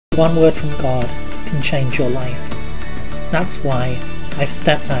One word from God can change your life. That's why I've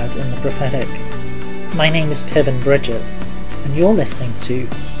stepped out in the prophetic. My name is Kevin Bridges, and you're listening to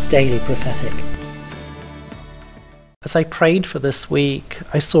Daily Prophetic. As I prayed for this week,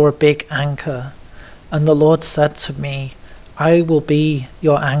 I saw a big anchor, and the Lord said to me, I will be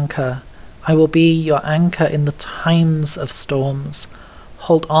your anchor. I will be your anchor in the times of storms.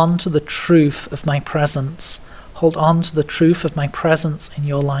 Hold on to the truth of my presence. Hold on to the truth of my presence in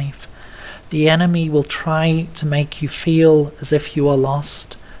your life. The enemy will try to make you feel as if you are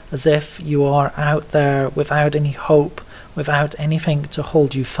lost, as if you are out there without any hope, without anything to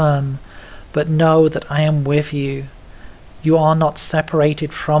hold you firm. But know that I am with you. You are not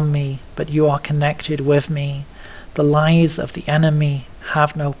separated from me, but you are connected with me. The lies of the enemy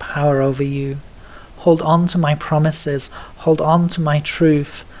have no power over you. Hold on to my promises. Hold on to my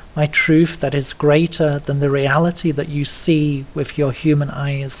truth that is greater than the reality that you see with your human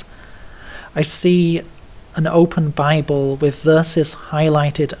eyes. I see an open Bible with verses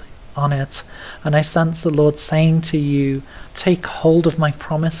highlighted on it, and I sense the Lord saying to you, take hold of my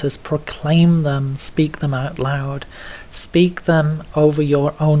promises, proclaim them, speak them out loud, speak them over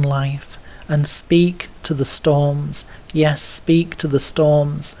your own life, and speak to the storms. Yes, speak to the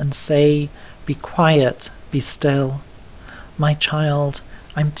storms and say, be quiet, be still. My child,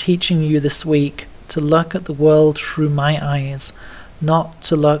 I'm teaching you this week to look at the world through my eyes, not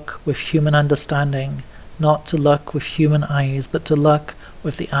to look with human understanding, not to look with human eyes, but to look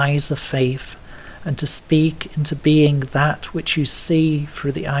with the eyes of faith, and to speak into being that which you see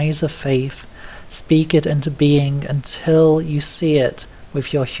through the eyes of faith. Speak it into being until you see it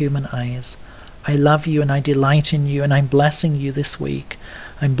with your human eyes. I love you and I delight in you, and I'm blessing you this week.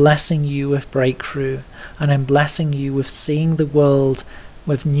 I'm blessing you with breakthrough, and I'm blessing you with seeing the world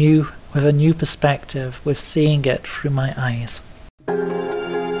with a new perspective, with seeing it through my eyes.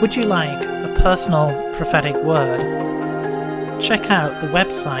 Would you like a personal prophetic word? Check out the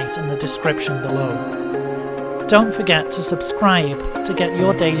website in the description below. Don't forget to subscribe to get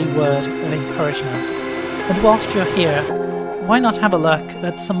your daily word of encouragement. And whilst you're here, why not have a look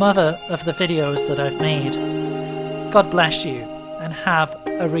at some other of the videos that I've made? God bless you, and have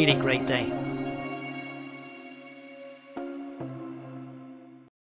a really great day.